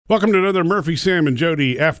Welcome to another Murphy, Sam, and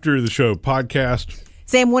Jody After the Show podcast.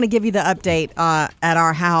 Sam, want to give you the update at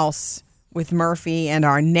our house with Murphy and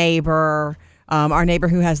our neighbor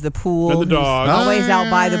who has the pool. And the dog. Always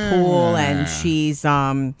out by the pool, and she's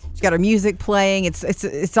got her music playing.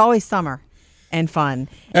 It's always summer and fun.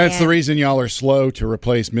 And it's the reason y'all are slow to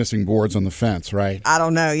replace missing boards on the fence, right? I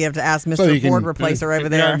don't know. You have to ask Mr. Ford Replacer over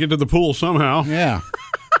there. Got to get to the pool somehow. Yeah.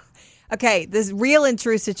 Okay, this real and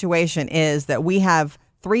true situation is that we have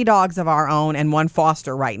 3 dogs of our own and 1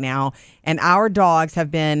 foster right now, and our dogs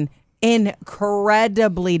have been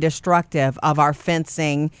incredibly destructive of our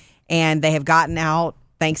fencing, and they have gotten out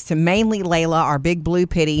thanks to mainly Layla, our big blue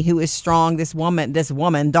pitty, who is strong. This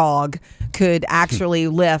woman dog could actually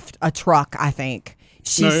lift a truck, I think.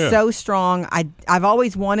 She's so strong. I've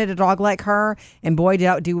always wanted a dog like her, and boy,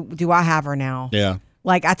 do I have her now. Yeah.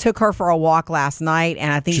 Like, I took her for a walk last night,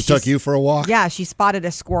 and I think she took you for a walk? Yeah, she spotted a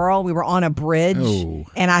squirrel. We were on a bridge,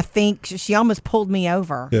 and I think she almost pulled me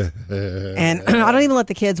over. And I don't even let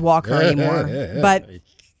the kids walk her anymore. But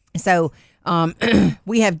so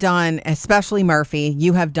we have done, especially Murphy,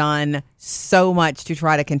 you have done so much to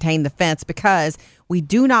try to contain the fence because we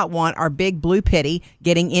do not want our big blue pitty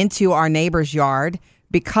getting into our neighbor's yard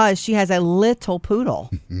because she has a little poodle.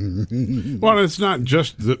 Well, it's not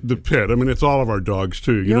just the pit. I mean, it's all of our dogs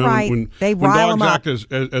too. You're right. When rile dogs them act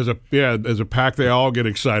up. as a pack, they all get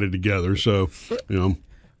excited together. So,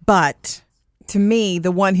 But to me,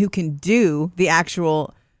 the one who can do the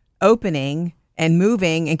actual opening and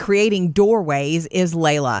moving and creating doorways is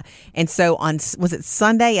Layla. And so was it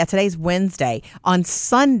Sunday? Yeah, today's Wednesday. On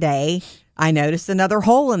Sunday, I noticed another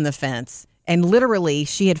hole in the fence. And literally,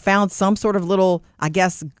 she had found some sort of little, I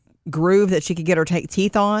guess, groove that she could get her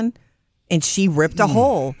teeth on, and she ripped a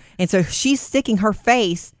hole. And so she's sticking her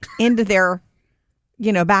face into their,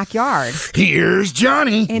 backyard. Here's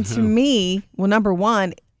Johnny. And to me, well, number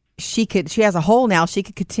one, she has a hole now. She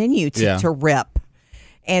could continue to rip.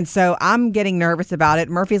 And so I'm getting nervous about it.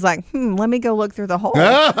 Murphy's like, let me go look through the hole.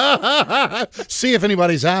 See if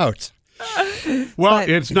anybody's out. Well,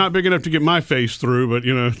 it's not big enough to get my face through, but,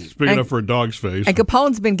 it's big enough for a dog's face. And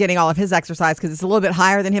Capone's been getting all of his exercise because it's a little bit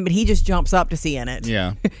higher than him, but he just jumps up to see in it.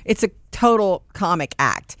 Yeah. It's a total comic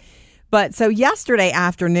act. But so yesterday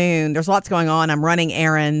afternoon, there's lots going on. I'm running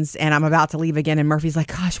errands, and I'm about to leave again, and Murphy's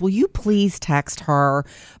like, gosh, will you please text her?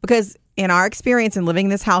 Because in our experience in living in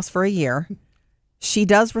this house for a year, she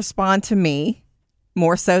does respond to me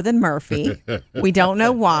more so than Murphy. We don't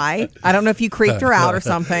know why. I don't know if you creeped her out or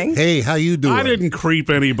something. Hey, how you doing? I didn't creep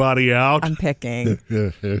anybody out. I'm picking.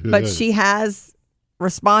 But she has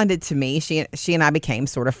responded to me. She and I became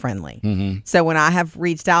sort of friendly. Mm-hmm. So when I have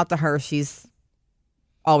reached out to her, she's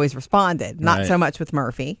always responded. Not so much with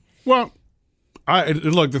Murphy. Well,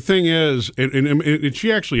 look, the thing is, and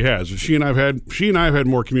she actually has. She and I have had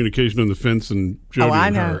more communication on the fence than Jody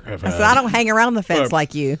and her have had. So I don't hang around the fence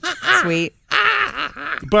like you, sweet.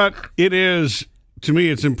 But it is, to me,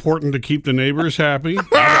 it's important to keep the neighbors happy.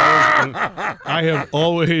 I have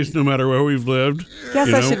always, no matter where we've lived.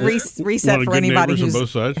 Guess I should reset for anybody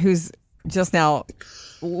who's just now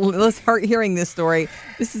hearing this story.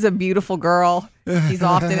 This is a beautiful girl. She's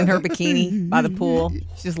often in her bikini by the pool.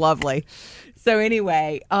 She's lovely. So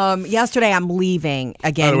anyway, yesterday I'm leaving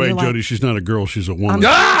again. By the way, Jody, she's not a girl. She's a woman.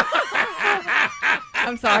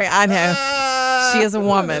 I'm sorry. I know. She is a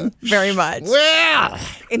woman, very much. Well,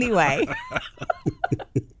 anyway,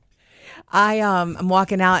 I'm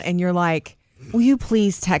walking out, and you're like, will you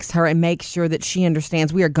please text her and make sure that she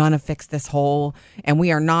understands we are going to fix this hole, and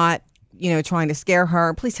we are not, trying to scare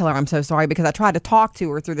her. Please tell her I'm so sorry, because I tried to talk to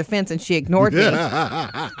her through the fence, and she ignored me. And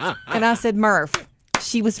I said, Murph,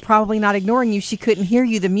 she was probably not ignoring you. She couldn't hear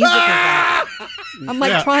you. The music is out. I'm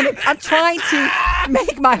like I'm trying to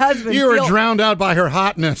make my husband You were drowned out by her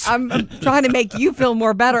hotness. I'm trying to make you feel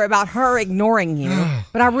more better about her ignoring you.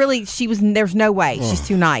 But there's no way. She's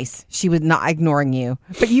too nice. She was not ignoring you.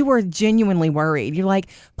 But you were genuinely worried. You're like,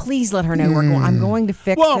 please let her know I'm going to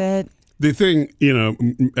fix it. The thing,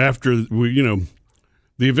 after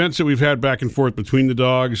the events that we've had back and forth between the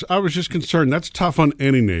dogs, I was just concerned. That's tough on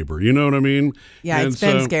any neighbor. You know what I mean? Yeah, it's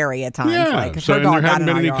been scary at times. Yeah, and there hadn't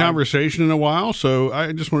been any conversation in a while, so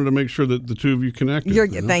I just wanted to make sure that the two of you connected.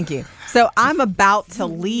 Thank you. So I'm about to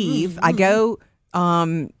leave. I go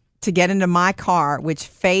to get into my car, which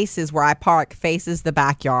faces where I park, faces the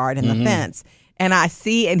backyard and the fence. And I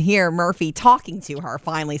see and hear Murphy talking to her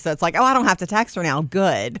finally. So it's like, I don't have to text her now.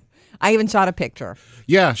 Good. I even shot a picture.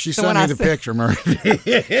 Yeah, she So sent when me I the said- picture, Murphy.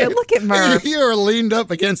 So look at Murph. You were leaned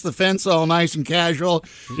up against the fence all nice and casual.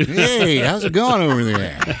 Hey, how's it going over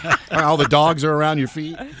there? All the dogs are around your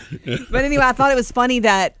feet. But anyway, I thought it was funny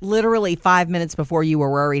that literally 5 minutes before you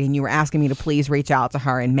were worried and you were asking me to please reach out to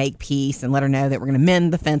her and make peace and let her know that we're going to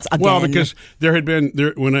mend the fence again. Well, because there had been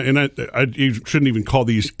I shouldn't even call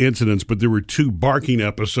these incidents, but there were 2 barking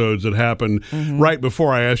episodes that happened right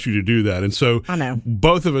before I asked you to do that, and so I know.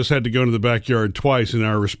 both of us had to go into the backyard twice in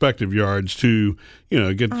our respective yards to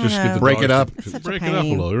get the Break dogs it up. It's such a break it up a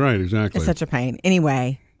pain. little. Right, exactly. It's such a pain.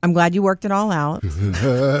 Anyway, I'm glad you worked it all out.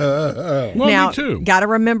 Well, Now, me too. got to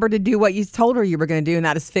remember to do what you told her you were going to do, and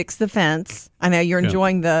that is fix the fence. I know you're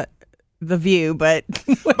enjoying the view, but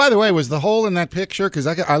By the way, was the hole in that picture? Because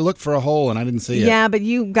I looked for a hole and I didn't see it. yeah, but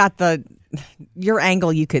you got your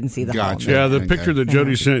angle. You couldn't see the Gotcha. hole. Yeah, the Okay. picture that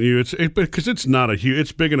Jody sent you, because it's not a huge.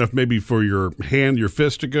 It's big enough maybe for your hand, your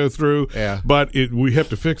fist to go through. Yeah. But we have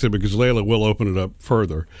to fix it because Layla will open it up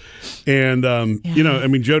further. And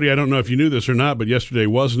Jody, I don't know if you knew this or not, but yesterday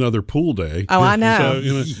was another pool day. Oh, I know.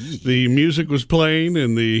 So the music was playing,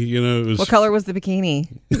 and it was. What color was the bikini?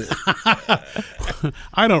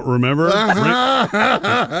 I don't remember.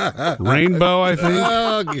 Rainbow, I think.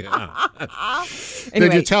 Oh, God. Anyway,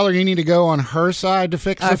 Did you tell her you need to go on her side to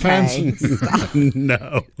fix the fence?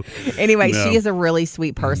 No. Anyway, No. she is a really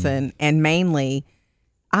sweet person, and mainly,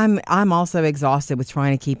 I'm also exhausted with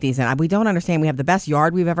trying to keep these in. We don't understand. We have the best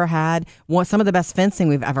yard we've ever had, some of the best fencing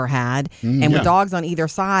we've ever had, and with dogs on either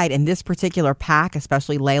side, and this particular pack,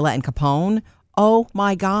 especially Layla and Capone. Oh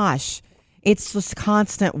my gosh, it's just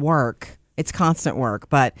constant work. It's constant work.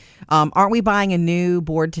 But aren't we buying a new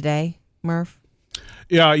board today, Murph?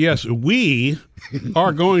 Yeah. Yes, we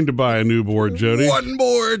are going to buy a new board, Jody. One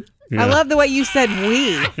board. I love the way you said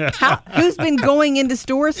we. Who's been going into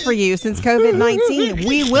stores for you since COVID-19?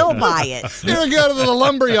 We will buy it. Here we go to the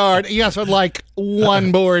lumber yard. Yes, I'd like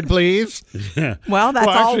one board, please. Well, that's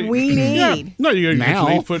all actually, we need. Yeah. No, Now.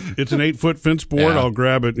 it's an 8-foot fence board. Yeah. I'll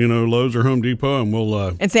grab it, Lowe's or Home Depot, and we'll.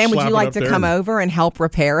 And Sam, would slap you it like up to there come and- over and help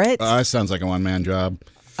repair it? That sounds like a one-man job.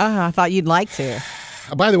 I thought you'd like to.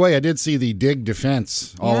 By the way, I did see the dig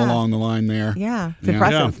defense all Yeah. along the line there. Yeah, it's Yeah.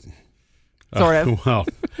 impressive. Sort of. Well,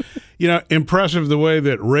 impressive the way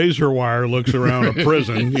that razor wire looks around a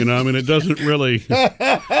prison. It doesn't really.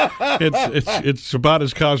 It's about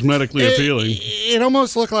as cosmetically appealing. It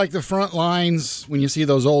almost looked like the front lines when you see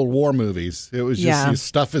those old war movies. It was just Yeah. your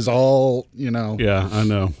stuff is all, Yeah, I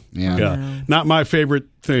know. Yeah. Not my favorite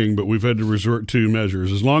thing, but we've had to resort to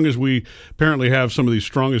measures. As long as we apparently have some of the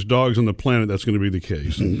strongest dogs on the planet, that's going to be the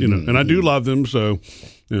case. And, and I do love them, so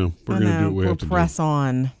we're going to do what we we'll have to do. press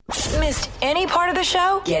on. Missed any part of the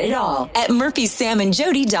show? Get it all at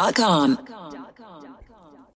murphysamandjody.com.